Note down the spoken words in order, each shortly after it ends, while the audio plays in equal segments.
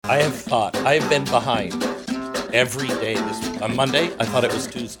I have been behind every day this week. On Monday, I thought it was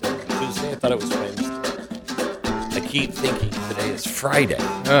Tuesday. On Tuesday, I thought it was Wednesday. I keep thinking today is Friday,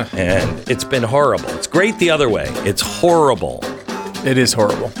 and it's been horrible. It's great the other way. It's horrible. It is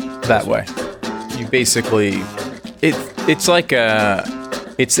horrible that way. You basically, it's like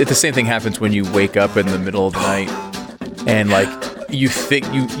it's the same thing happens when you wake up in the middle of the night, and like you think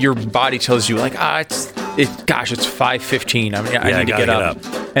your body tells you like it's 5:15. I need to get up.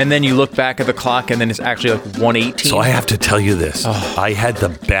 And then you look back at the clock, and then it's actually like 1:18. So I have to tell you this. I had the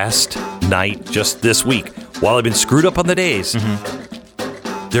best night just this week. While I've been screwed up on the days,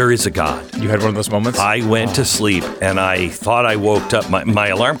 there is a God. You had one of those moments? I went to sleep, and I thought I woke up. My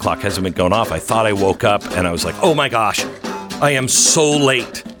alarm clock hasn't been going off. I thought I woke up, and I was like, oh, my gosh, I am so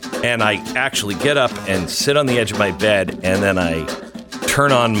late. And I actually get up and sit on the edge of my bed, and then I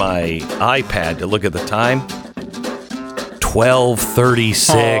turn on my iPad to look at the time.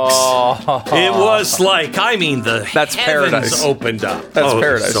 12:36. Oh. It was like, That's heavens paradise. Opened up. That's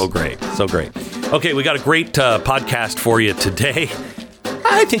paradise. So great. So great. Okay, we got a great podcast for you today.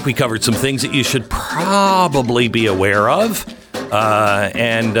 I think we covered some things that you should probably be aware of.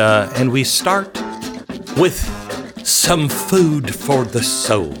 And we start with some food for the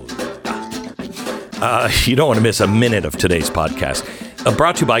soul. You don't want to miss a minute of today's podcast.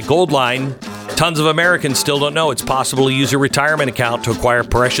 Brought to you by Goldline. Tons of Americans still don't know it's possible to use your retirement account to acquire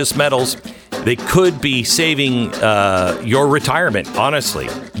precious metals. They could be saving your retirement, honestly,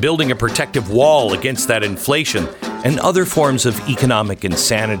 building a protective wall against that inflation and other forms of economic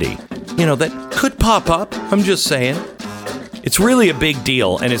insanity, that could pop up. I'm just saying. It's really a big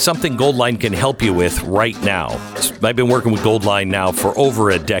deal, and it's something Goldline can help you with right now. I've been working with Goldline now for over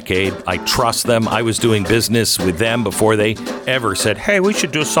a decade. I trust them. I was doing business with them before they ever said, hey, we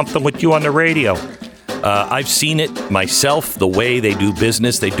should do something with you on the radio. I've seen it myself, the way they do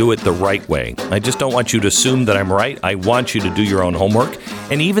business. They do it the right way. I just don't want you to assume that I'm right. I want you to do your own homework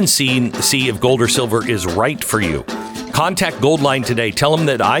and even see if gold or silver is right for you. Contact Goldline today. Tell them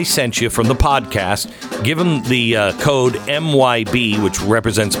that I sent you from the podcast. Give them the code MYB, which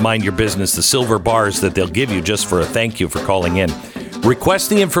represents Mind Your Business, the silver bars that they'll give you just for a thank you for calling in. Request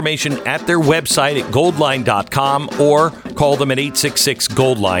the information at their website at goldline.com or call them at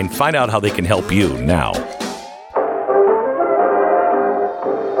 866-GOLDLINE. Find out how they can help you now.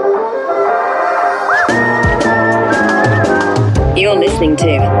 You're listening to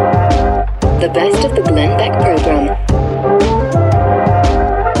the Best of the Glenn Beck program.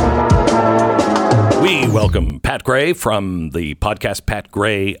 We welcome Pat Gray from the podcast Pat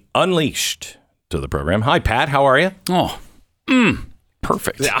Gray Unleashed to the program. Hi, Pat. How are you?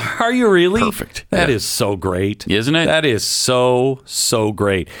 Perfect. Are you really? Perfect. That is so great. Isn't it? That is so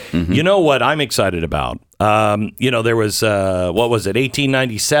great. Mm-hmm. You know what I'm excited about? There was,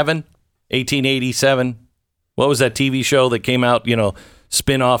 1897? 1887? What was that TV show that came out,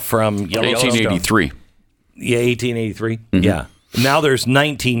 spin-off from Yellowstone? 1883. Yeah, 1883. Mm-hmm. Yeah. Now there's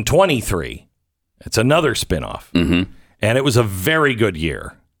 1923. It's another spin-off. Mm-hmm. And it was a very good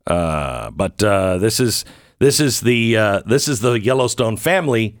year. But this is the Yellowstone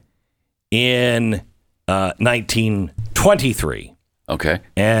family in 1923. Okay.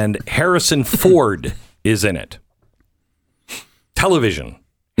 And Harrison Ford is in it. Television.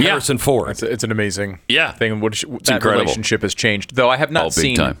 Harrison Ford. It's an amazing thing. That incredible. Relationship has changed. Though I have not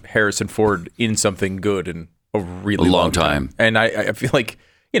seen time. Ford in something good in a really long time. And I feel like,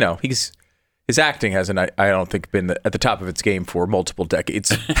 his acting hasn't, I don't think, been at the top of its game for multiple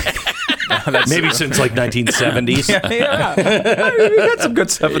decades. Maybe since like 1970s. Yeah. He got some good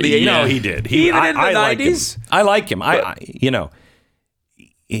stuff in the 80s. No, he did. Even in the 90s. I like him.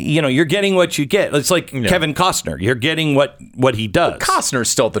 You're getting what you get. It's like Kevin Costner. You're getting what he does. But Costner's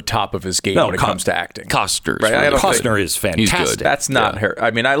still at the top of his game when it comes to acting. Costner's right? Costner is fantastic. He's good. That's not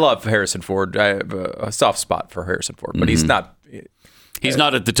I love Harrison Ford. I have a soft spot for Harrison Ford, but he's not. He's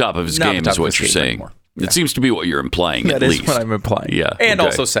not at the top of his game, is what you're saying. Anymore. It seems to be what you're implying, at least. That is what I'm implying. Yeah. And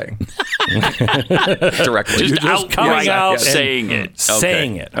also saying. Directly. Just coming out and saying it.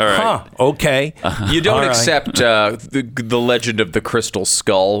 Saying it. All right. Huh. Okay. You don't accept the legend of the crystal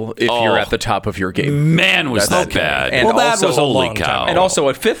skull if you're at the top of your game. Man, was that bad. And that was a holy long cow. time. And also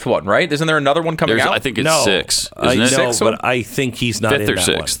a fifth one, right? Isn't there another one coming out? I think it's 6. Isn't it? No, but I think he's not 5th in or that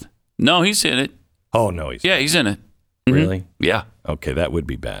 6th. one. No, he's in it. Oh, no, he's Yeah, he's in it. Really? Yeah. Okay, that would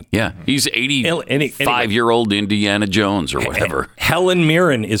be bad. Yeah. He's 85-year-old Indiana Jones or whatever. Helen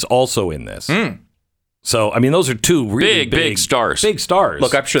Mirren is also in this. So, I mean, those are two really big stars. Big stars.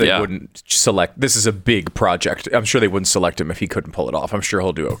 Look, I'm sure they Yeah. wouldn't select. This is a big project. I'm sure they wouldn't select him if he couldn't pull it off. I'm sure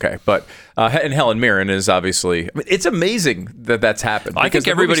he'll do okay. But and Helen Mirren is obviously. I mean, it's amazing that that's happened. I think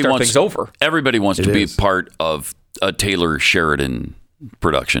everybody wants things over. Everybody wants It to be is. part of a Taylor Sheridan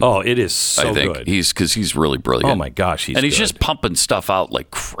production. Oh, it is so I think good. he's really brilliant. Oh my gosh, he's he's good. just pumping stuff out like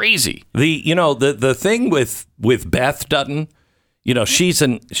crazy. The thing with Beth Dutton,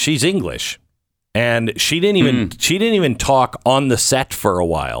 she's English, and she didn't even talk on the set for a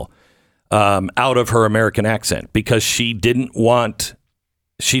while, out of her American accent, because she didn't want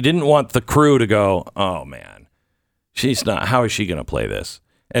the crew to go, oh man, she's not. How is she going to play this?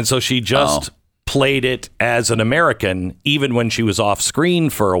 And so she just played it as an American, even when she was off screen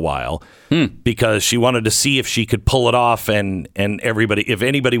for a while, because she wanted to see if she could pull it off. And if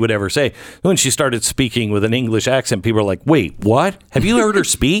anybody would ever say, when she started speaking with an English accent, people are like, wait, what? Have you heard her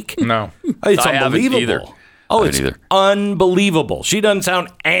speak? No. It's I haven't unbelievable. either. Oh, I it's haven't either. unbelievable. She doesn't sound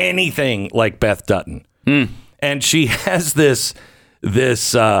anything like Beth Dutton. And she has this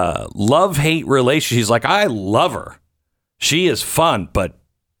love-hate relationship. She's like, I love her. She is fun, but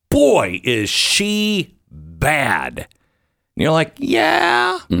boy, is she bad. And you're like,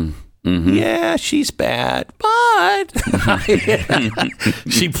 yeah, yeah, she's bad, but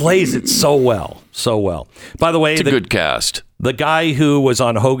she plays it so well, so well. By the way, It's a good cast. the guy who was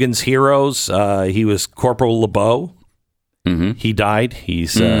on Hogan's Heroes, he was Corporal LeBeau. He died. He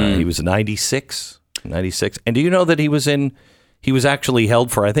was 96. And do you know that he was actually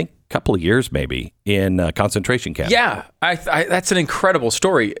held for, I think, a couple of years maybe in concentration camp. Yeah, I that's an incredible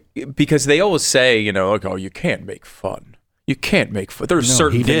story, because they always say, like, oh, you can't make fun. You can't make fun. There's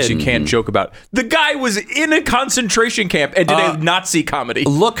certain he things did. you can't joke about. The guy was in a concentration camp and did a Nazi comedy.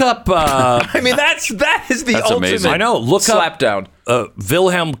 Look up. I mean, that is the That's ultimate. amazing. I know. Look up slapdown.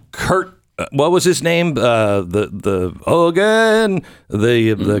 Wilhelm Kurt. What was his name? The Hogan.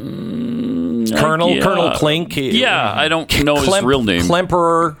 The Colonel Yeah. Colonel Klink. Yeah, I don't know his real name.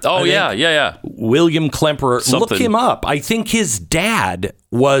 Klemperer. Oh, I think. yeah. William Klemperer. Look Something. him up. I think his dad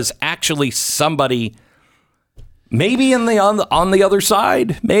was actually somebody, maybe on the other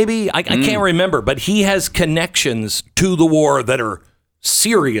side. Maybe I can't remember, but he has connections to the war that are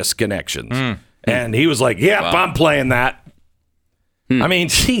serious connections. And he was like, "Yep, I'm playing that." I mean,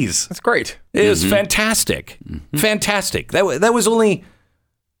 geez, That's great. it was fantastic, fantastic. That was only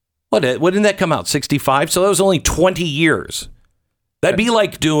what didn't that come out 65? So that was only 20 years. That'd be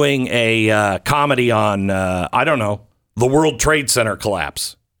like doing a comedy on I don't know, the World Trade Center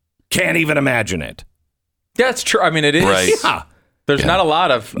collapse. Can't even imagine it. Yeah, that's true. I mean, it is. Right. Yeah. There's not a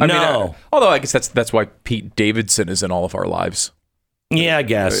lot of. I No. mean, although I guess that's why Pete Davidson is in all of our lives. Yeah, I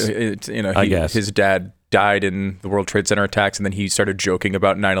guess. I guess. His dad died in the World Trade Center attacks, and then he started joking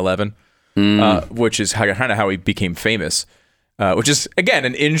about 9/11, which is kind of how he became famous. Which is, again,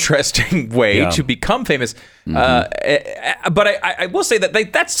 an interesting way to become famous. But I will say that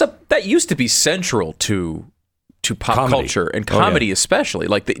that used to be central to pop Comedy. culture and comedy, especially.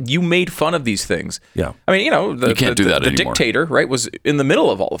 Like, you made fun of these things. Yeah. I mean, You can't do that the anymore. dictator, right, was in the middle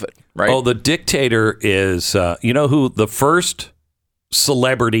of all of it, right? Oh, the dictator is, who the first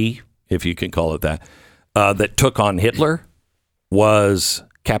celebrity, if you can call it that, that took on Hitler was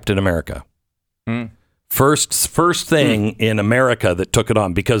Captain America. First thing in America that took it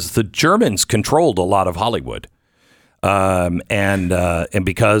on, because the Germans controlled a lot of Hollywood, and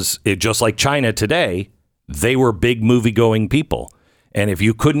because just like China today, they were big movie-going people, and if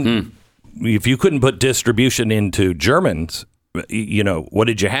you couldn't put distribution into Germans, what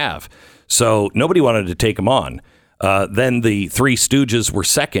did you have? So nobody wanted to take them on. Then the Three Stooges were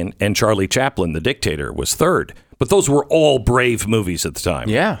second, and Charlie Chaplin, the dictator, was third. But those were all brave movies at the time.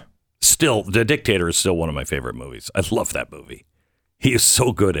 yeah. Still, The Dictator is still one of my favorite movies. I love that movie. He is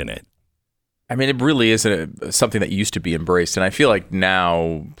so good in it. I mean, it really is something that used to be embraced, and I feel like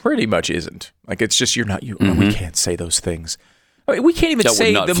now pretty much isn't. Like, it's just we can't say those things. I mean, we can't even That say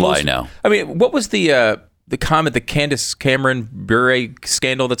would not the fly most. now. I mean, what was the Candace Cameron Bure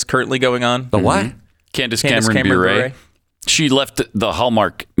scandal that's currently going on? The what? Candace Candace Cameron Cameron Bure. She left the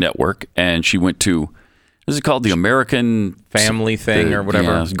Hallmark Network and she went to, what is it called? The American Family thing or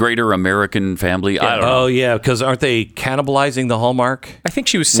whatever. Yeah, Greater American Family. I don't know. Oh, yeah, because aren't they cannibalizing the Hallmark? I think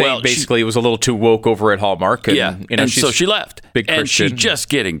she was saying Well, basically it was a little too woke over at Hallmark. And, Yeah, and so she left. big and she's Christian. just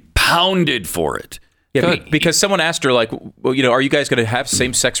getting pounded for it. Yeah, because someone asked her, like, well, are you guys going to have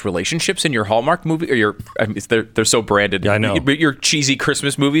same-sex relationships in your Hallmark movie? Or they're so branded. Yeah, I know. Your cheesy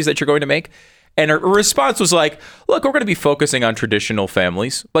Christmas movies that you're going to make? And her response was like, look, we're going to be focusing on traditional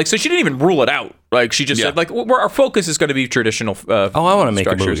families. Like, so she didn't even rule it out. Like, she just said, like, our focus is going to be traditional I want to make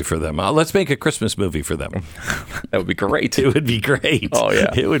structures. a movie for them. Let's make a Christmas movie for them. That would be great. It would be great. Oh,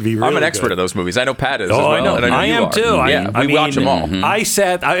 yeah. It would be really I'm an expert good. at those movies. I know Pat is as Oh, well. I know. And I you am are. too. Yeah, we watch them all. I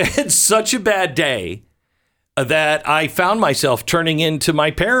had such a bad day that I found myself turning into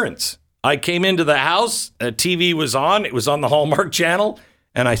my parents. I came into the house, a TV was on, it was on the Hallmark Channel,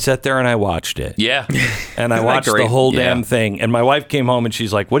 and I sat there and I watched it. Yeah. And I Isn't that watched the great? whole Yeah. damn thing. And my wife came home and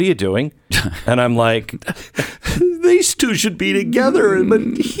she's like, "What are you doing?" And I'm like, "These two should be together, but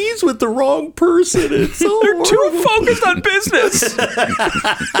he's with the wrong person. It's so They're too horrible." focused on business.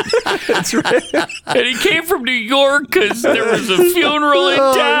 That's right. And he came from New York because there was a funeral in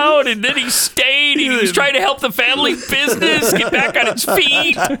town, and then he stayed, and he was trying to help the family business get back on its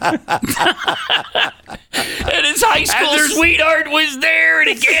feet. And his high school sweetheart was there, and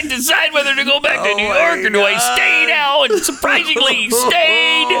he can't decide whether to go back to New York or do I stay now? And surprisingly, he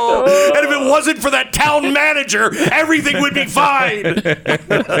stayed. And if it wasn't for that town manager, everything would be fine.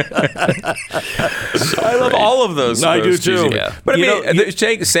 I love all of those. I do those too. cheesy- Yeah. But I You mean, know,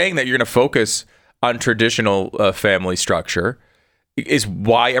 saying that you're going to focus on traditional family structure is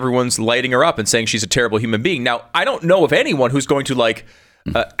why everyone's lighting her up and saying she's a terrible human being. Now, I don't know of anyone who's going to like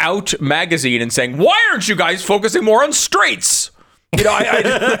Out magazine and saying, "Why aren't you guys focusing more on straights?" You know,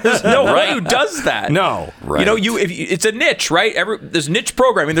 there's no one who does that. No. You know, it's a niche, right? There's niche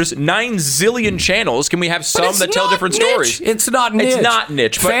programming. There's 9 zillion channels. Can we have some that tell different stories? It's not niche. It's not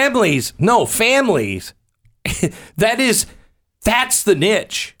niche. But Families. That's the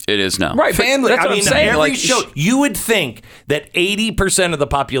niche. It is now. Right, but Family. that's what I'm saying. Every Like, show, you would think that 80% of the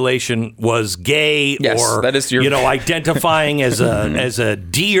population was gay Yes, or that is your- identifying as a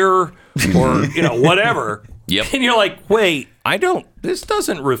deer or whatever. Yep. And you're like, wait, this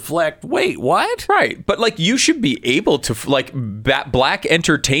doesn't reflect. Wait, what? Right, but like you should be able to black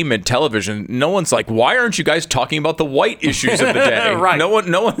entertainment television. No one's like, why aren't you guys talking about the white issues of the day? Right. No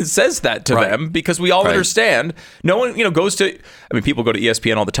one says that to Right. them because we all understand. No one goes to. I mean, people go to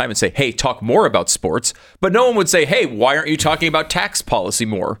ESPN all the time and say, "Hey, talk more about sports," but no one would say, "Hey, why aren't you talking about tax policy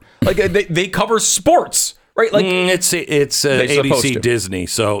more?" Like they cover sports. Right, like It's supposed ABC to. Disney,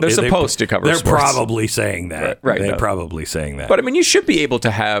 so They're supposed to cover They're sports. probably saying that. Right, They're no. probably saying that. But I mean, you should be able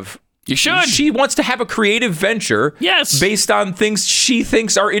to have. You should. She wants to have a creative venture. Yes. Based on things she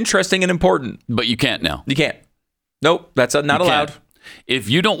thinks are interesting and important. But you can't now. You can't. Nope, that's not You allowed. can't. If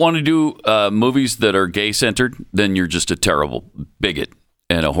you don't want to do movies that are gay-centered, then you're just a terrible bigot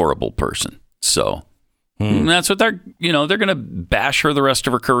and a horrible person. So that's what they're going to bash her the rest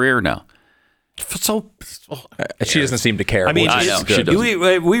of her career now. so She doesn't seem to care. I mean, I know, it's- she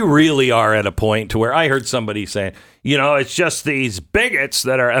doesn't. we really are at a point to where I heard somebody saying, it's just these bigots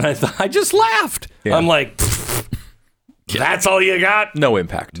that are, and I just laughed. Yeah. I'm like, that's all you got? no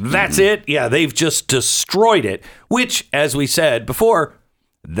impact. That's it? Yeah, they've just destroyed it, which, as we said before,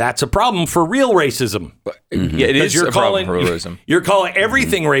 that's a problem for real racism. Yeah, it is You're a problem for racism. You're calling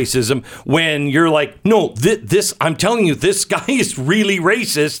everything racism when you're like, no, this. I'm telling you, this guy is really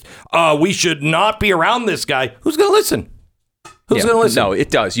racist. We should not be around this guy. Who's going to listen? Who's going to listen? No, it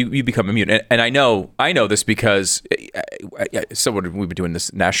does. You become immune, and I know this because we've been doing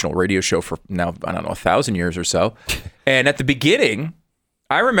this national radio show for now 1,000 years or so, and at the beginning,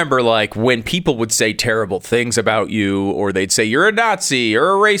 I remember like when people would say terrible things about you, or they'd say you're a Nazi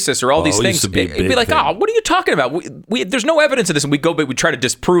or a racist or all these it things. used to be a It'd be big like, thing. oh, what are you talking about? We there's no evidence of this, and we try to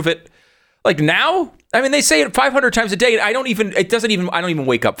disprove it. Like now, I mean, they say it 500 times a day, and I don't even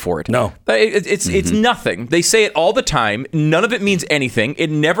wake up for it. No. It's nothing. They say it all the time. None of it means anything. It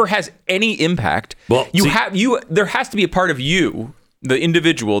never has any impact. Well, there has to be a part of you, the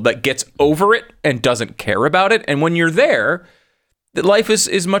individual, that gets over it and doesn't care about it. And when you're there, life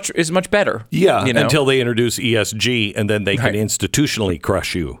is much better. Yeah, you know? until they introduce ESG, and then they can institutionally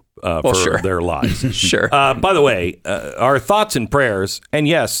crush you for sure. their lies. Sure. By the way, our thoughts and prayers, and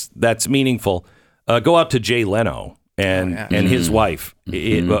yes, that's meaningful, go out to Jay Leno and his wife.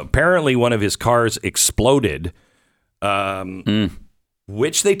 Apparently, one of his cars exploded,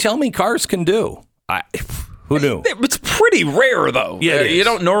 which they tell me cars can do. Who knew? It's pretty rare, though. Yeah, it you is.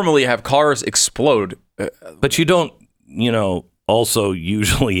 don't normally have cars explode. But you don't, also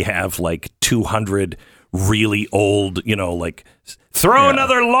usually have like 200 really old, like throw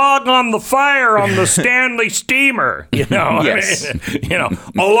another log on the fire on the Stanley steamer. Yes. A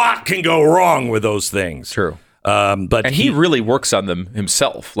lot can go wrong with those things. True. But And he really works on them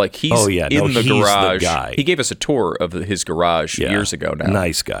himself. Like he's Oh, yeah. No, in the he's the garage. guy. He gave us a tour of his garage years ago now.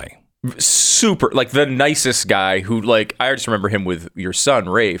 Nice guy. Super, like the nicest guy who, like, I just remember him with your son,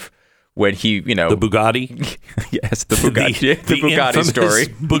 Rafe, when he, The Bugatti? yes, the Bugatti, the Bugatti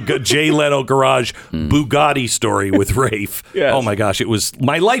story. Jay Leno garage Bugatti story with Rafe. Yes. Oh my gosh,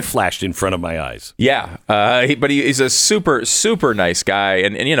 my life flashed in front of my eyes. Yeah, but he's a super, super nice guy.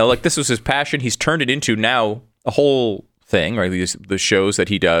 And like this was his passion. He's turned it into now a whole thing, right? The shows that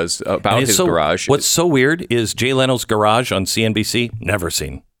he does about his garage. What's so weird is Jay Leno's garage on CNBC. Never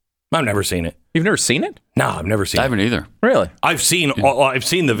seen. I've never seen it. You've never seen it? No, I've never seen it. I haven't either. Really? I've seen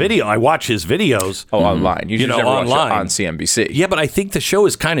the video. I watch his videos. Oh, online. You never online. watch it on CNBC. Yeah, but I think the show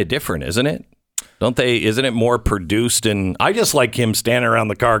is kind of different, isn't it? Isn't it more produced? And I just like him standing around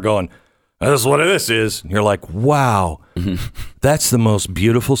the car going, "This is what this is." And you're like, wow, that's the most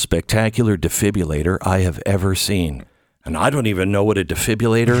beautiful, spectacular defibrillator I have ever seen. And I don't even know what a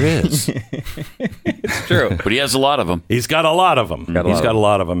defibrillator is. It's true. But he has a lot of them. He's got a lot of them. He's got a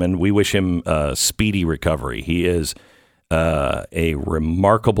lot of them, and we wish him speedy recovery. He is a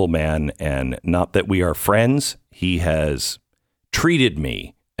remarkable man, and not that we are friends. He has treated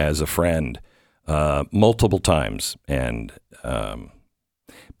me as a friend multiple times, and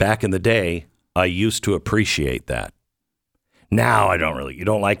back in the day, I used to appreciate that. Now I don't really. You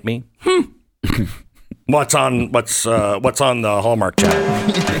don't like me? What's on the Hallmark Channel?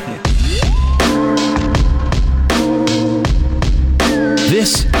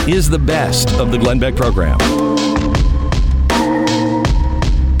 This is the best of the Glenn Beck program.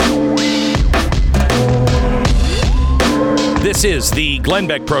 This is the Glenn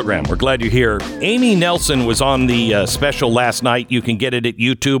Beck program. We're glad you're here. Amy Nelson was on the special last night. You can get it at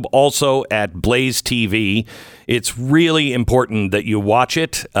YouTube, also at Blaze TV. It's really important that you watch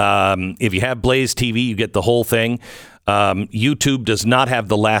it. If you have Blaze TV, you get the whole thing. YouTube does not have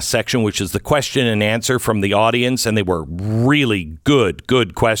the last section, which is the question and answer from the audience, and they were really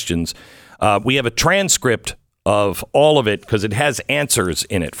good questions. We have a transcript of all of it because it has answers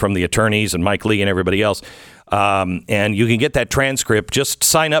in it from the attorneys and Mike Lee and everybody else. And you can get that transcript. Just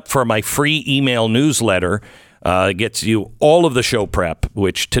sign up for my free email newsletter. It gets you all of the show prep,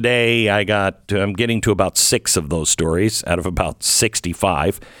 which today I'm getting to about 6 of those stories out of about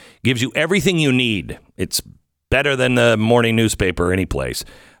 65. Gives you everything you need. It's better than the morning newspaper anyplace.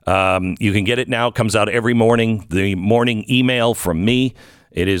 You can get it now. It comes out every morning. The morning email from me.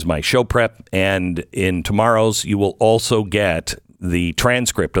 It is my show prep. And in tomorrow's, you will also get the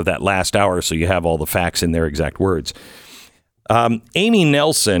transcript of that last hour, so you have all the facts in their exact words. Amy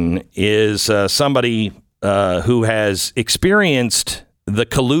Nelson is somebody who has experienced the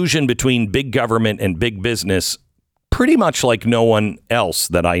collusion between big government and big business pretty much like no one else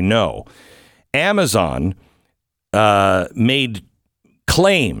that I know. Amazon made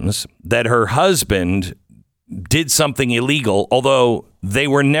claims that her husband did something illegal, although they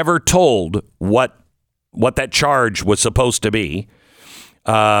were never told what that charge was supposed to be.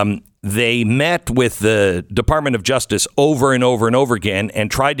 They met with the Department of Justice over and over and over again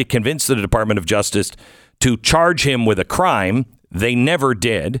and tried to convince the Department of Justice to charge him with a crime. They never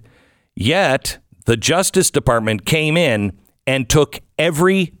did. Yet the Justice Department came in and took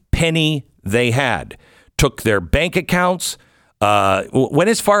every penny they had, took their bank accounts, went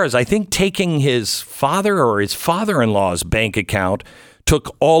as far as I think taking his father or his father-in-law's bank account,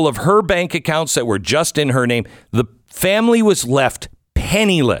 took all of her bank accounts that were just in her name. The family was left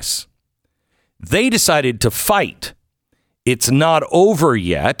penniless. They decided to fight. It's not over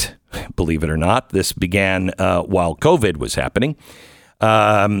yet, believe it or not. This began while COVID was happening.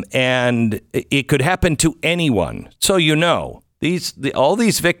 And it could happen to anyone. So, all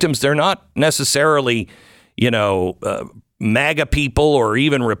these victims, they're not necessarily, MAGA people or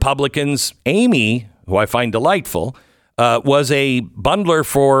even Republicans. Amy, who I find delightful, was a bundler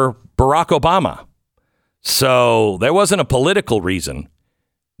for Barack Obama. So there wasn't a political reason.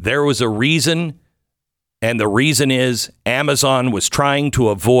 There was a reason, and the reason is Amazon was trying to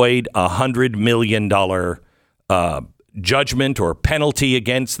avoid a $100 million judgment or penalty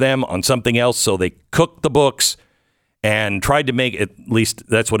against them on something else. So they cooked the books and tried to make, at least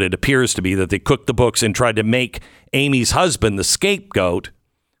that's what it appears to be, that they cooked the books and tried to make Amy's husband the scapegoat.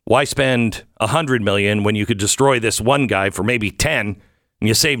 Why spend $100 million when you could destroy this one guy for maybe 10 and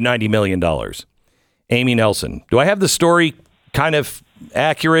you save $90 million? Amy Nelson. Do I have the story kind of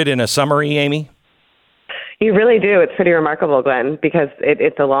accurate in a summary, Amy? You really do. It's pretty remarkable, Glenn, because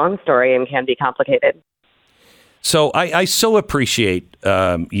it's a long story and can be complicated. So I so appreciate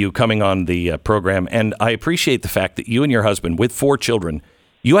you coming on the program, and I appreciate the fact that you and your husband, with 4 children,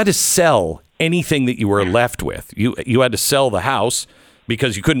 you had to sell anything that you were left with. You had to sell the house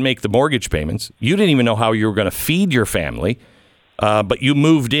because you couldn't make the mortgage payments. You didn't even know how you were going to feed your family, but you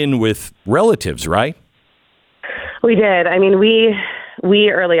moved in with relatives, right? We did. I mean, we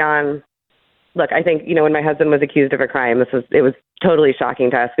early on look, I think, when my husband was accused of a crime, it was totally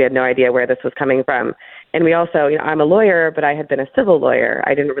shocking to us. We had no idea where this was coming from. And we also, I'm a lawyer, but I had been a civil lawyer.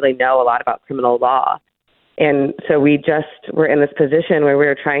 I didn't really know a lot about criminal law. And so we just were in this position where we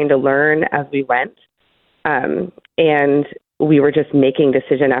were trying to learn as we went. And we were just making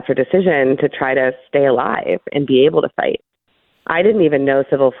decision after decision to try to stay alive and be able to fight. I didn't even know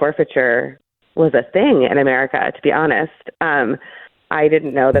civil forfeiture was a thing in America, to be honest. I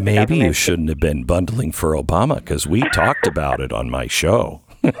didn't know that. Maybe you shouldn't have been bundling for Obama, because we talked about it on my show.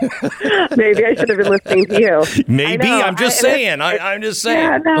 Maybe I should have been listening to you. Maybe. I'm just saying.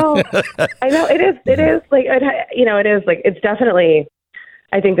 Yeah, no. I know it is like, it is like, it's definitely,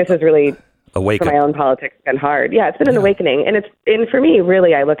 I think this is really, for my own politics, been hard. Yeah, it's been an awakening. And for me,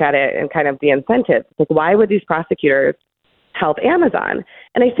 really, I look at it and kind of the incentives. Like, why would these prosecutors help Amazon?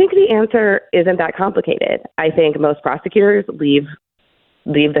 And I think the answer isn't that complicated. I think most prosecutors leave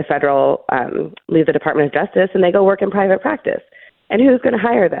the leave the Department of Justice, and they go work in private practice. And who's going to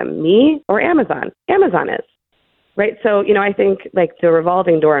hire them? Me or Amazon? Amazon is. Right. So, I think like the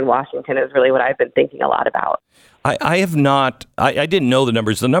revolving door in Washington is really what I've been thinking a lot about. I have not. I didn't know the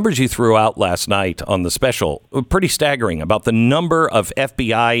numbers. The numbers you threw out last night on the special were pretty staggering about the number of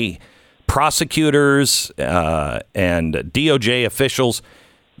FBI prosecutors and DOJ officials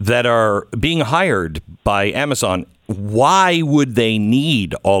that are being hired by Amazon. Why would they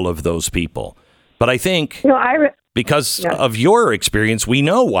need all of those people? But I think because of your experience, we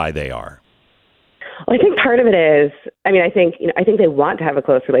know why they are. Well, I think part of it is, I think they want to have a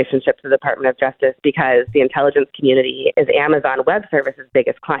close relationship to the Department of Justice because the intelligence community is Amazon Web Services'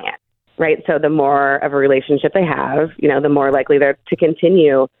 biggest client, right? So the more of a relationship they have, the more likely they're to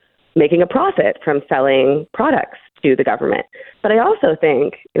continue making a profit from selling products to the government. But I also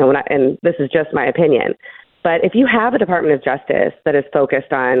think, and this is just my opinion, but if you have a Department of Justice that is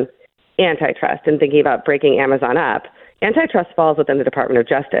focused on antitrust and thinking about breaking Amazon up, antitrust falls within the Department of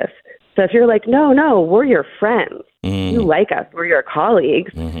Justice. So if you're like, no, we're your friends, you like us, we're your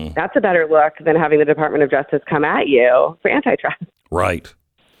colleagues, that's a better look than having the Department of Justice come at you for antitrust. Right.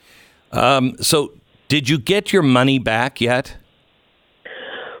 So did you get your money back yet?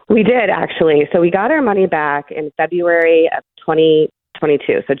 We did, actually. So we got our money back in February of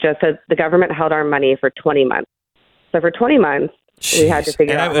 2022. So just as the government held our money for 20 months. So for 20 months, we had to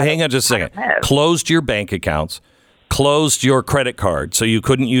figure out. Hang on just a second. Closed your bank accounts. Closed your credit card, so you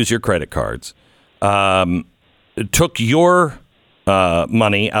couldn't use your credit cards. Took your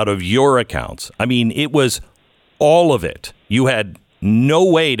money out of your accounts. I mean, it was all of it. You had no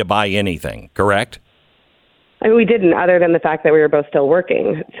way to buy anything, correct? I mean, we didn't, other than the fact that we were both still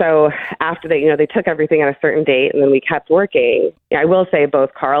working. So after they took everything at a certain date, and then we kept working. I will say both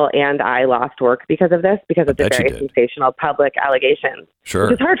Carl and I lost work because of this, because of the very sensational public allegations.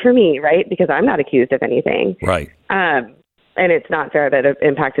 Sure. Which is hard for me, right? Because I'm not accused of anything. Right. And it's not fair that it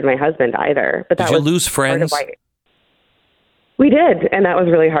impacted my husband either. But did you lose friends? We did, and that was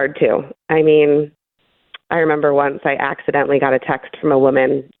really hard too. I mean, I remember once I accidentally got a text from a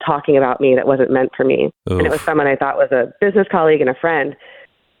woman talking about me that wasn't meant for me. Oof. And it was someone I thought was a business colleague and a friend.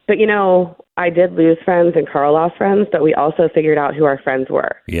 But, I did lose friends and Carl lost friends, but we also figured out who our friends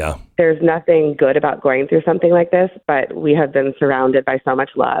were. Yeah. There's nothing good about going through something like this, but we have been surrounded by so much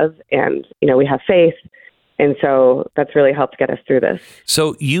love and, we have faith. And so that's really helped get us through this.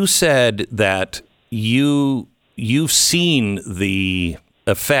 So you said that you've seen the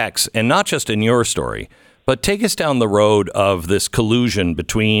effects, and not just in your story, but take us down the road of this collusion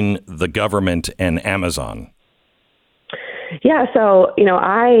between the government and Amazon. Yeah, so,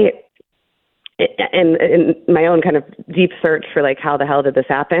 I, in my own kind of deep search for like, how the hell did this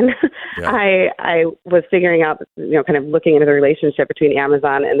happen? Yeah. I was figuring out, kind of looking into the relationship between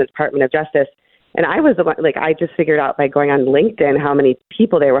Amazon and the Department of Justice. And I was the one, I just figured out by going on LinkedIn how many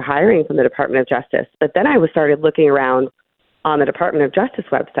people they were hiring from the Department of Justice. But then I started looking around on the Department of Justice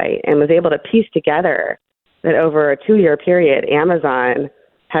website and was able to piece together that over a 2-year period, Amazon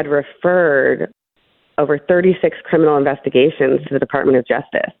had referred over 36 criminal investigations to the Department of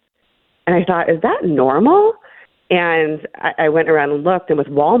Justice. And I thought, is that normal? And I went around and looked, and with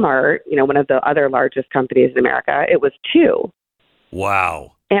Walmart, one of the other largest companies in America, it was 2.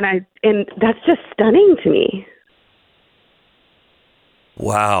 Wow. And that's just stunning to me.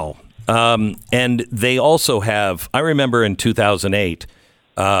 Wow. And they also have, I remember in 2008,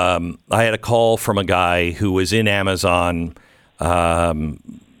 I had a call from a guy who was in Amazon,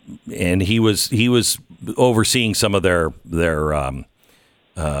 and he was overseeing some of their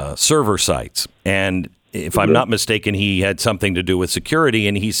server sites. And if I'm not mistaken, he had something to do with security.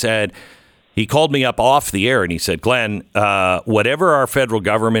 And he said, He called me up off the air and he said, Glenn, whatever our federal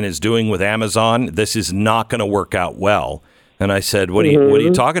government is doing with Amazon, this is not going to work out well. And I said, what are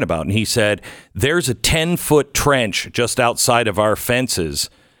you talking about? And he said, there's a 10-foot trench just outside of our fences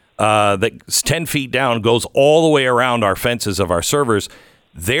that's 10 feet down, goes all the way around our fences of our servers.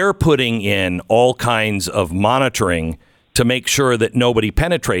 They're putting in all kinds of monitoring to make sure that nobody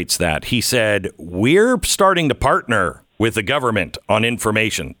penetrates that. He said, we're starting to partner with the government on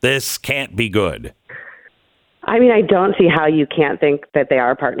information. This can't be good. I mean, I don't see how you can't think that they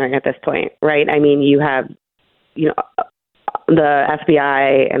are partnering at this point, right? I mean, you have, the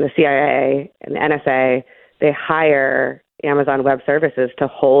FBI and the CIA and the NSA, they hire Amazon Web Services to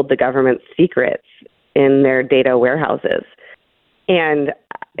hold the government's secrets in their data warehouses. And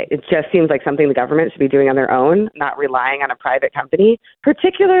it just seems like something the government should be doing on their own, not relying on a private company,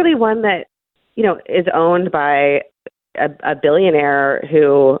 particularly one that, is owned by a billionaire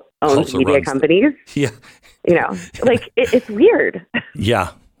who owns Also media runs companies. Yeah. It's weird.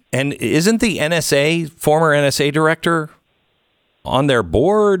 Yeah. And isn't the former NSA director on their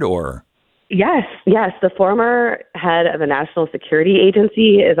board or? Yes. The former head of the National Security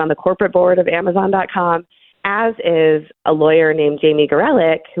Agency is on the corporate board of Amazon.com, as is a lawyer named Jamie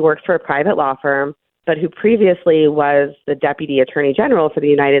Gorelick, who works for a private law firm, but who previously was the Deputy Attorney General for the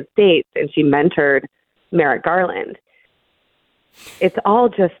United States, and she mentored Merrick Garland. It's all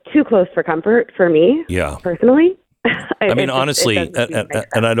just too close for comfort for me, personally. I mean, honestly,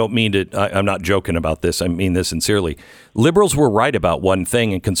 and I don't mean to, I'm not joking about this. I mean this sincerely. Liberals were right about one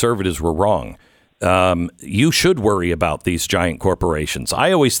thing and conservatives were wrong. You should worry about these giant corporations.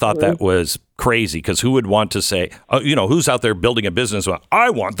 I always thought that was crazy because who would want to say, who's out there building a business? Well, I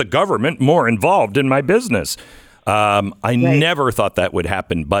want the government more involved in my business. Never thought that would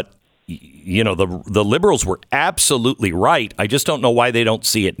happen. But, the liberals were absolutely right. I just don't know why they don't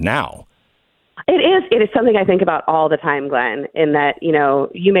see it now. It is something I think about all the time, Glenn, in that,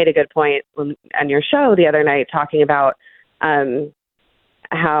 you made a good point on your show the other night talking about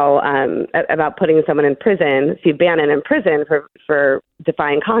how about putting someone in prison, Steve Bannon in prison for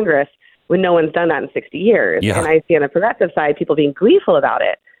defying Congress when no one's done that in 60 years. Yeah. And I see on the progressive side people being gleeful about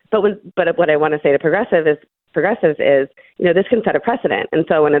it. But what I want to say to progressives is, this can set a precedent. And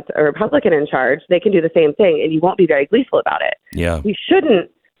so when it's a Republican in charge, they can do the same thing and you won't be very gleeful about it. Yeah. We shouldn't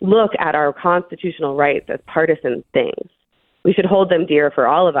look at our constitutional rights as partisan things. We should hold them dear for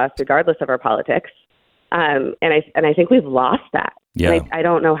all of us, regardless of our politics. And I think we've lost that. Yeah. I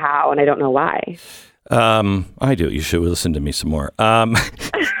don't know how, and I don't know why. I do. You should listen to me some more.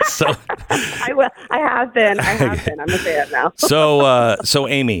 So I will. I have been. I'm going to say that now. So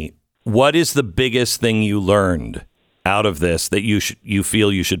Amy, what is the biggest thing you learned out of this that you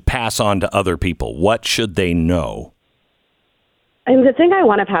feel you should pass on to other people? What should they know? And the thing I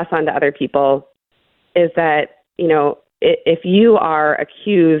want to pass on to other people is that, if you are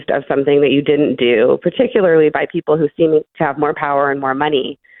accused of something that you didn't do, particularly by people who seem to have more power and more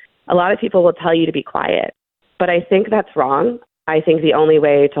money, a lot of people will tell you to be quiet. But I think that's wrong. I think the only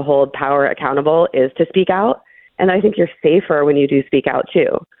way to hold power accountable is to speak out. And I think you're safer when you do speak out, too.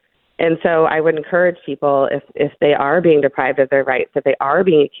 And so I would encourage people, if they are being deprived of their rights, if they are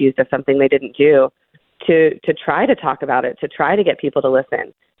being accused of something they didn't do, to try to talk about it, to try to get people to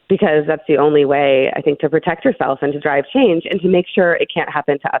listen, because that's the only way, I think, to protect yourself and to drive change and to make sure it can't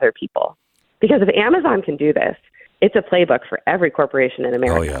happen to other people. Because if Amazon can do this, it's a playbook for every corporation in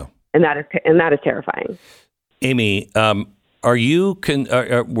America. Oh, yeah. And that is terrifying. Amy, were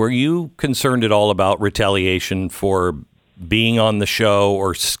you concerned at all about retaliation for being on the show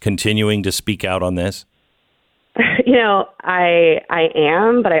or continuing to speak out on this? I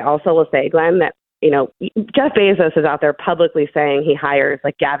am, but I also will say, Glenn, that Jeff Bezos is out there publicly saying he hires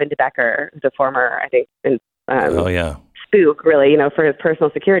like Gavin DeBecker, who's a former, I think, spook, really, for his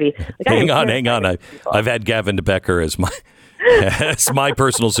personal security. Hang on. I've had Gavin DeBecker as my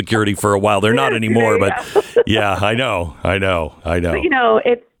personal security for a while. They're not anymore, but yeah, I know. But,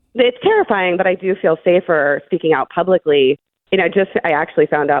 it's terrifying, but I do feel safer speaking out publicly. I actually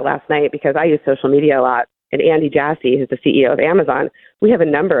found out last night because I use social media a lot. And Andy Jassy, who's the CEO of Amazon, we have a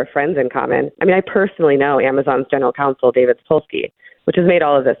number of friends in common. I mean, I personally know Amazon's general counsel, David Sapolsky, which has made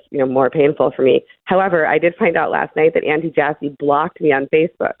all of this, more painful for me. However, I did find out last night that Andy Jassy blocked me on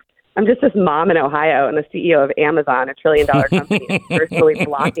Facebook. I'm just this mom in Ohio, and the CEO of Amazon, a $1 trillion company, is personally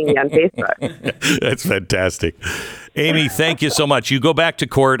blocking me on Facebook. That's fantastic. Amy, thank you so much. You go back to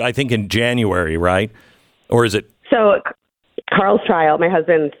court, I think, in January, right? Or is it? So Carl's trial, my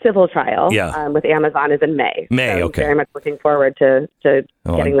husband's civil trial with Amazon, is in May. So okay. Very much looking forward to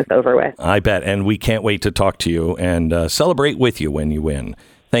getting this over with. I bet. And we can't wait to talk to you and celebrate with you when you win.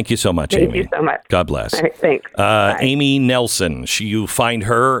 Thank you so much, Amy. Thank you so much. God bless. All right, thanks. Amy Nelson. You find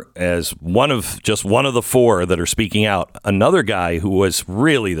her as one of the four that are speaking out. Another guy who was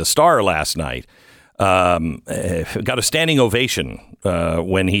really the star last night got a standing ovation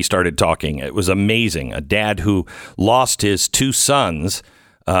when he started talking. It was amazing. A dad who lost his two sons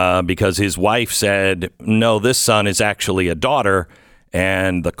because his wife said, no, this son is actually a daughter,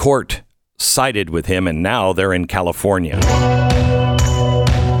 and the court sided with him, and now they're in California.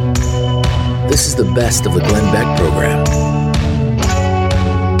 This is the best of the Glenn Beck program.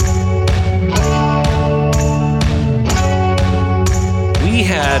 We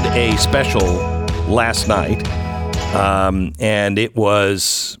had a special last night, and it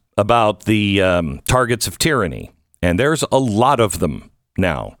was about the targets of tyranny. And there's a lot of them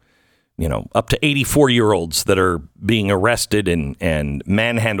now, up to 84-year-olds that are being arrested and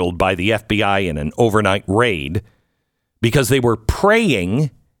manhandled by the FBI in an overnight raid because they were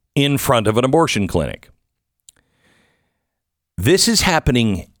praying in front of an abortion clinic. This is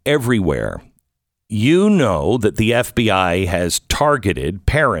happening everywhere. You know that the FBI has targeted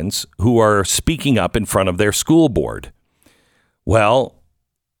parents who are speaking up in front of their school board. Well,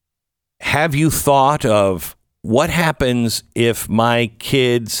 have you thought of what happens if my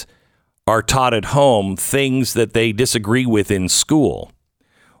kids are taught at home things that they disagree with in school?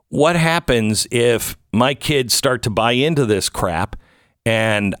 What happens if my kids start to buy into this crap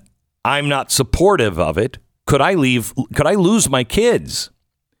and I'm not supportive of it? Could I lose my kids?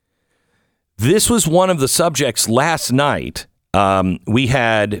 This was one of the subjects last night. We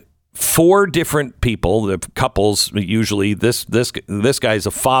had four different people, the couples. Usually this guy's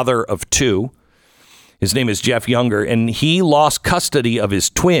a father of two. His name is Jeff Younger, and he lost custody of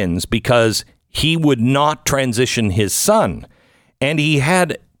his twins because he would not transition his son. And he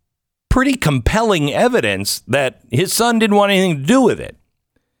had pretty compelling evidence that his son didn't want anything to do with it.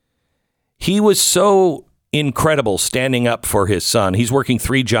 He was so incredible standing up for his son. He's working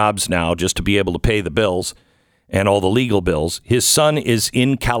 3 jobs now just to be able to pay the bills and all the legal bills. His son is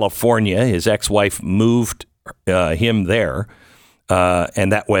in California. His ex-wife moved him there.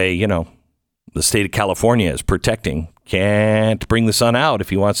 And that way, the state of California is protecting. Can't bring the son out if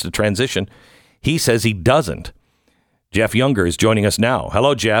he wants to transition. He says he doesn't. Jeff Younger is joining us now.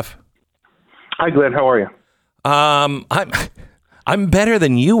 Hello, Jeff. Hi, Glenn. How are you? I'm better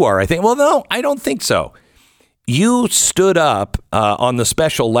than you are, I think. Well, no, I don't think so. You stood up on the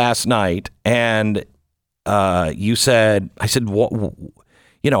special last night and you said, I said,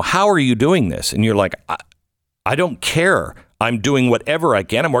 how are you doing this? And you're like, I don't care. I'm doing whatever I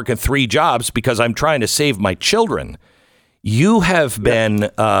can. I'm working 3 jobs because I'm trying to save my children. You have been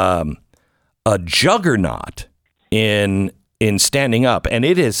a juggernaut in standing up, and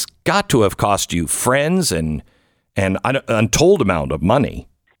it has got to have cost you friends and an untold amount of money.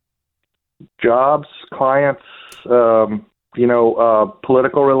 Jobs, clients, political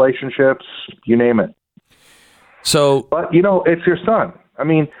relationships, you name it. So, but it's your son. I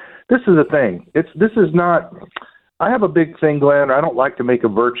mean, this is the thing. This is not. I have a big thing, Glenn. I don't like to make a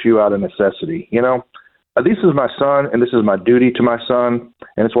virtue out of necessity. This is my son, and this is my duty to my son,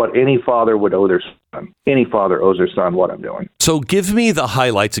 and it's what any father would owe their son. Any father owes their son what I'm doing. So give me the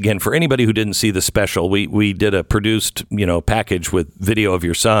highlights again for anybody who didn't see the special. We did a produced, package with video of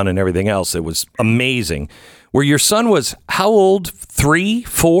your son and everything else. It was amazing. Where your son was how old? 3,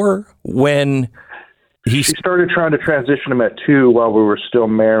 4 when she started trying to transition him at 2 while we were still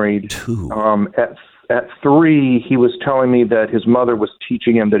married. 2. At 3, he was telling me that his mother was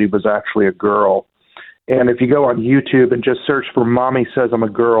teaching him that he was actually a girl. And if you go on YouTube and just search for "Mommy Says I'm a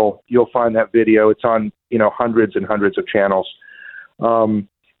Girl," you'll find that video. It's on, hundreds and hundreds of channels.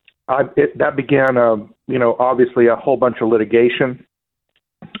 That began, obviously a whole bunch of litigation.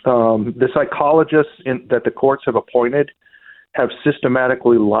 The psychologists that the courts have appointed have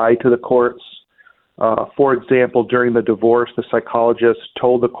systematically lied to the courts. For example, during the divorce, the psychologist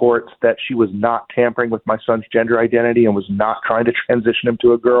told the courts that she was not tampering with my son's gender identity and was not trying to transition him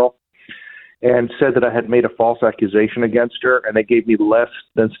to a girl, and said that I had made a false accusation against her, and they gave me less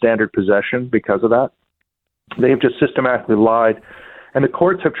than standard possession because of that. They have just systematically lied, and the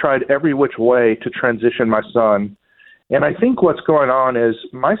courts have tried every which way to transition my son. And I think what's going on is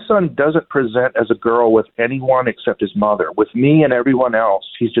my son doesn't present as a girl with anyone except his mother. With me and everyone else,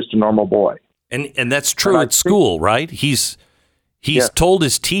 he's just a normal boy. And that's true at school, right? He's told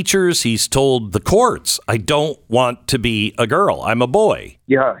his teachers, he's told the courts, I don't want to be a girl. I'm a boy.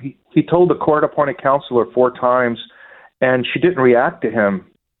 Yeah, he told the court-appointed counselor 4 times, and she didn't react to him.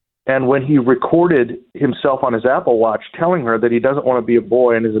 And when he recorded himself on his Apple Watch telling her that he doesn't want to be a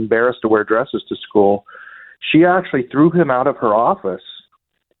boy and is embarrassed to wear dresses to school, she actually threw him out of her office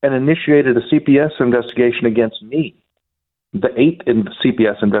and initiated a CPS investigation against me. The 8th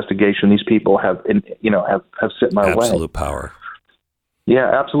CPS investigation these people have sent my way. Absolute power. Yeah,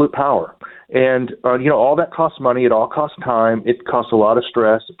 absolute power. And, all that costs money. It all costs time. It costs a lot of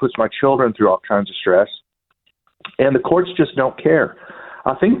stress. It puts my children through all kinds of stress. And the courts just don't care.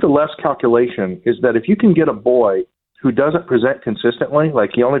 I think the less calculation is that if you can get a boy who doesn't present consistently,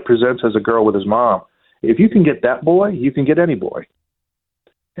 like he only presents as a girl with his mom, if you can get that boy, you can get any boy.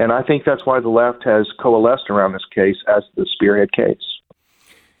 And I think that's why the left has coalesced around this case as the spearhead case.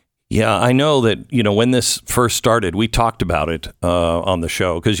 Yeah, I know that, when this first started, we talked about it on the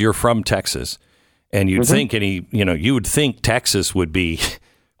show because you're from Texas, and you'd think you would think Texas would be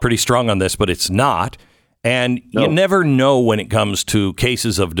pretty strong on this, but it's not. And you never know when it comes to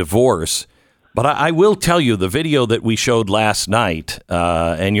cases of divorce. But I will tell you, the video that we showed last night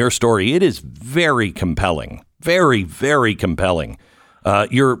and your story, it is very compelling, very, very compelling.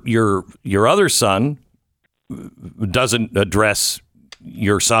 Your other son doesn't address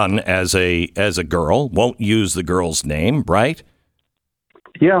your son as a girl, won't use the girl's name, right?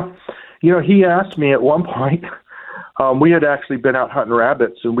 Yeah. He asked me at one point, we had actually been out hunting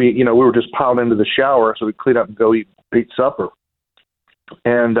rabbits, and we were just piled into the shower, so we clean up and go eat supper.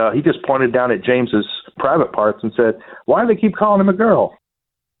 And he just pointed down at James's private parts and said, "Why do they keep calling him a girl?"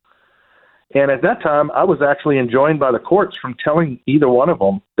 And at that time, I was actually enjoined by the courts from telling either one of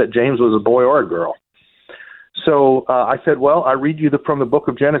them that James was a boy or a girl. So I said, well, I read you from the book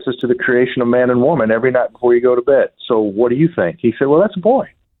of Genesis to the creation of man and woman every night before you go to bed. So what do you think? He said, well, that's a boy.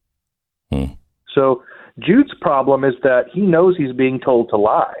 So Jude's problem is that he knows he's being told to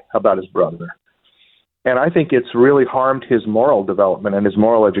lie about his brother. And I think it's really harmed his moral development and his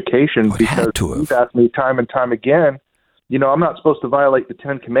moral education because he's asked me time and time again, I'm not supposed to violate the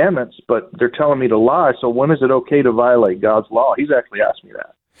 10 Commandments, but they're telling me to lie. So when is it okay to violate God's law? He's actually asked me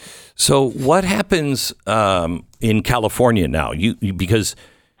that. So what happens in California now? Because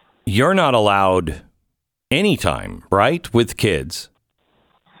you're not allowed any time, right, with kids?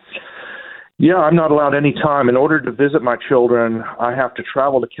 Yeah, I'm not allowed any time. In order to visit my children, I have to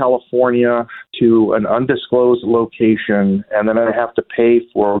travel to California to an undisclosed location, and then I have to pay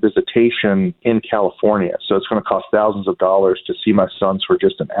for visitation in California. So it's going to cost thousands of dollars to see my sons for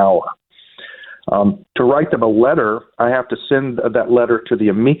just an hour. To write them a letter, I have to send that letter to the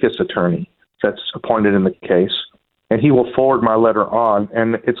amicus attorney that's appointed in the case, and he will forward my letter on,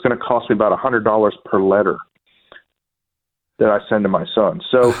 and it's going to cost me about $100 per letter that I send to my son.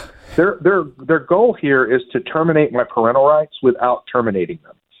 So their goal here is to terminate my parental rights without terminating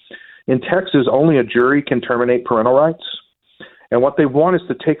them. In Texas, only a jury can terminate parental rights. And what they want is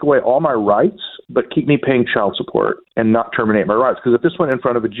to take away all my rights, but keep me paying child support and not terminate my rights. Because if this went in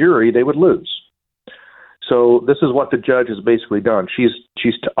front of a jury, they would lose. So this is what the judge has basically done.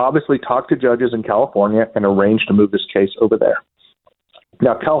 She's obviously talked to judges in California and arranged to move this case over there.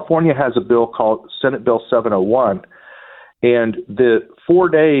 Now, California has a bill called Senate Bill 701, and the 4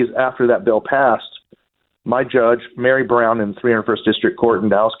 days after that bill passed, my judge, Mary Brown in the 301st District Court in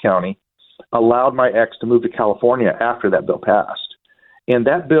Dallas County, allowed my ex to move to California after that bill passed. And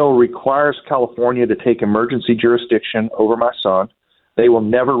that bill requires California to take emergency jurisdiction over my son. They will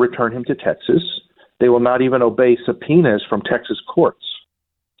never return him to Texas. They will not even obey subpoenas from Texas courts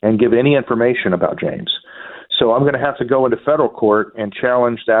and give any information about James. So I'm going to have to go into federal court and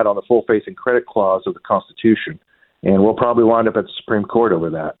challenge that on the full faith and credit clause of the Constitution. And we'll probably wind up at the Supreme Court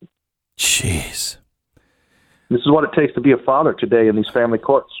over that. Jeez. This is what it takes to be a father today in these family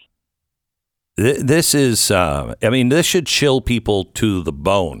courts. This is, this should chill people to the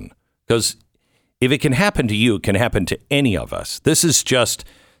bone. Because if it can happen to you, it can happen to any of us. This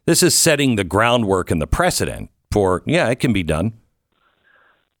is setting the groundwork and the precedent for, it can be done.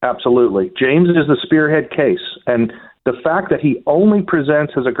 Absolutely. James is the spearhead case. And the fact that he only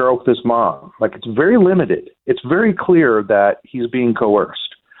presents as a girl with his mom, it's very limited. It's very clear that he's being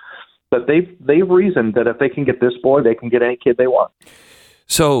coerced. But they've reasoned that if they can get this boy, they can get any kid they want.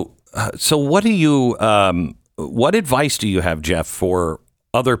 So what do you, what advice do you have, Jeff, for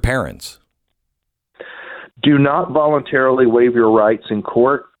other parents? Do not voluntarily waive your rights in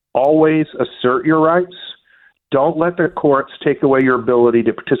court. Always assert your rights. Don't let the courts take away your ability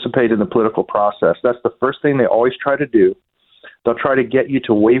to participate in the political process. That's the first thing they always try to do. They'll try to get you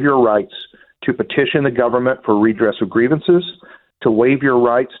to waive your rights to petition the government for redress of grievances, to waive your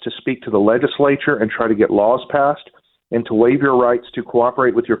rights to speak to the legislature and try to get laws passed, and to waive your rights to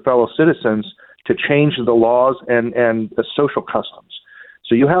cooperate with your fellow citizens to to change the laws and the social customs.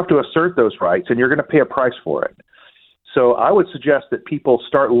 So you have to assert those rights, and you're going to pay a price for it. So I would suggest that people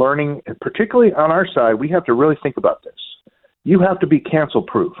start learning, particularly on our side, we have to really think about this. You have to be cancel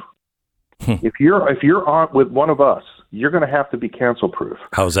proof. If you're on with one of us, you're going to have to be cancel proof.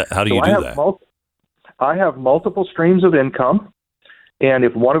 How's that? How do you do that? I have multiple streams of income, and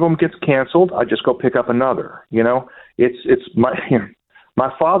if one of them gets canceled, I just go pick up another. You know, it's my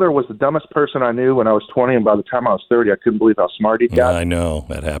father was the dumbest person I knew when I was 20, and by the time I was 30, I couldn't believe how smart he got. I know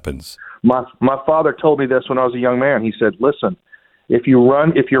that happens. My father told me this when I was a young man. He said, "Listen, if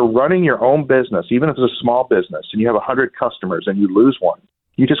you're running your own business, even if it's a small business, and you have 100 customers and you lose one,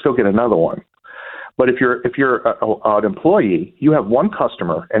 you just go get another one. But if you're an employee, you have one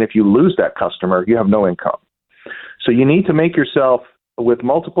customer, and if you lose that customer, you have no income. So you need to make yourself with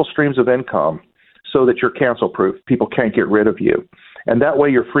multiple streams of income so that you're cancel proof. People can't get rid of you, and that way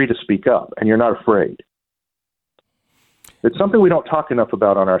you're free to speak up and you're not afraid." It's something we don't talk enough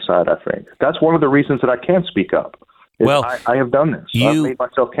about on our side, I think. That's one of the reasons that I can speak up. Well, I have done this. I've made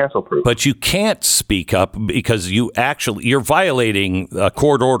myself cancel proof. But you can't speak up because you're violating a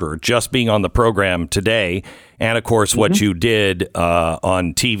court order just being on the program today. And of course, what you did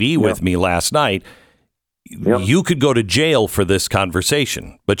on TV with me last night, you could go to jail for this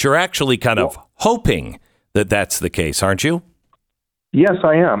conversation. But you're actually kind of hoping that that's the case, aren't you? Yes,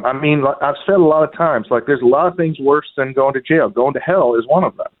 I am. I mean, I've said a lot of times, like, there's a lot of things worse than going to jail. Going to hell is one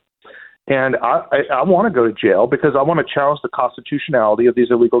of them. And I want to go to jail because I want to challenge the constitutionality of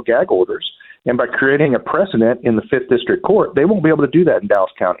these illegal gag orders. And by creating a precedent in the 5th District Court, they won't be able to do that in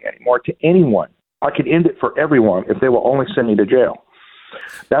Dallas County anymore to anyone. I could end it for everyone if they will only send me to jail.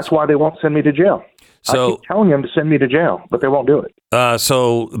 That's why they won't send me to jail. So, I keep telling them to send me to jail, but they won't do it.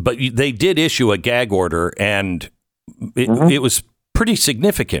 But they did issue a gag order, and it was pretty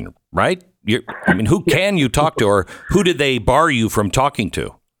significant, right? Who can you talk to, or who did they bar you from talking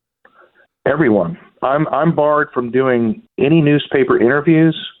to? Everyone. I'm barred from doing any newspaper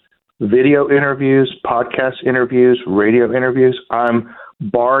interviews, video interviews, podcast interviews, radio interviews. I'm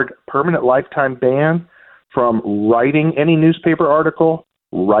barred, permanent lifetime ban from writing any newspaper article,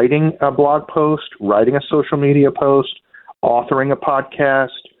 writing a blog post, writing a social media post, authoring a podcast,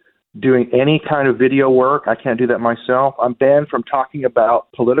 doing any kind of video work. I can't do that myself. I'm banned from talking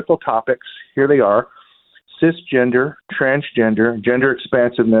about political topics. Here they are: cisgender, transgender, gender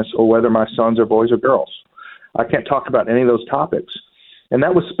expansiveness, or whether my sons are boys or girls. I can't talk about any of those topics. And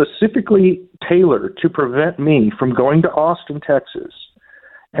that was specifically tailored to prevent me from going to Austin, Texas,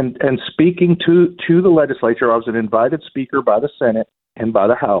 and speaking to the legislature. I was an invited speaker by the Senate and by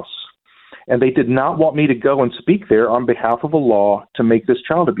the House. And they did not want me to go and speak there on behalf of a law to make this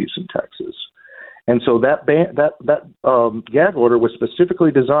child abuse in Texas. And so that gag order was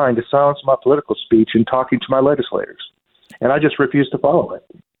specifically designed to silence my political speech in talking to my legislators. And I just refused to follow it.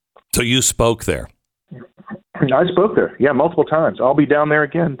 So you spoke there? I spoke there, multiple times. I'll be down there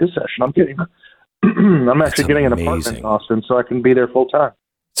again this session. I'm actually getting an apartment in Austin so I can be there full time.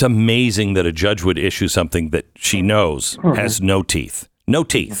 It's amazing that a judge would issue something that she knows has no teeth. No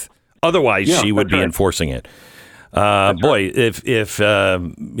teeth. Otherwise, she would be enforcing it. Boy,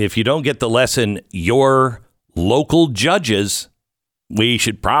 if you don't get the lesson, your local judges, we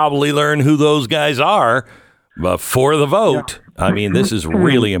should probably learn who those guys are before the vote. Yeah. I mean, this is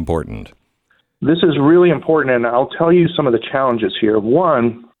really important. This is really important, and I'll tell you some of the challenges here.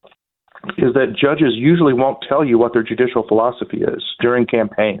 One is that judges usually won't tell you what their judicial philosophy is during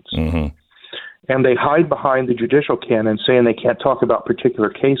campaigns. Mm-hmm. And they hide behind the judicial canon saying they can't talk about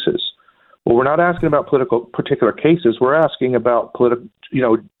particular cases. Well, we're not asking about particular cases. We're asking about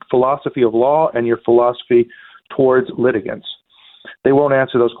philosophy of law and your philosophy towards litigants. They won't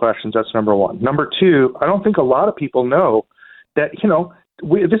answer those questions. That's number one. Number two, I don't think a lot of people know that,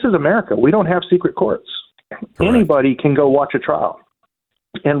 this is America. We don't have secret courts. Correct. Anybody can go watch a trial.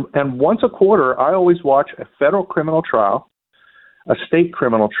 And once a quarter, I always watch a federal criminal trial, a state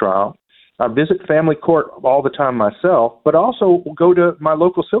criminal trial. I visit family court all the time myself, but also go to my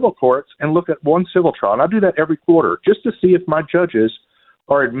local civil courts and look at one civil trial. And I do that every quarter just to see if my judges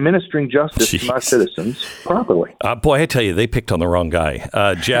are administering justice to my citizens properly. Boy, I tell you, they picked on the wrong guy.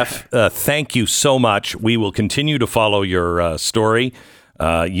 Jeff, thank you so much. We will continue to follow your story.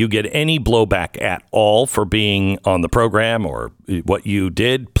 You get any blowback at all for being on the program or what you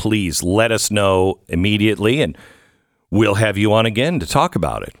did, please let us know immediately, and we'll have you on again to talk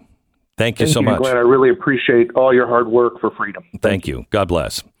about it. Thank you so much. Glenn, I really appreciate all your hard work for freedom. Thank you. God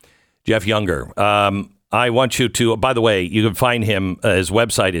bless. Jeff Younger. I want you to, by the way, you can find him. His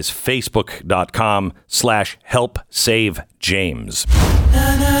website is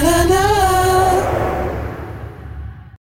facebook.com/helpsavejames.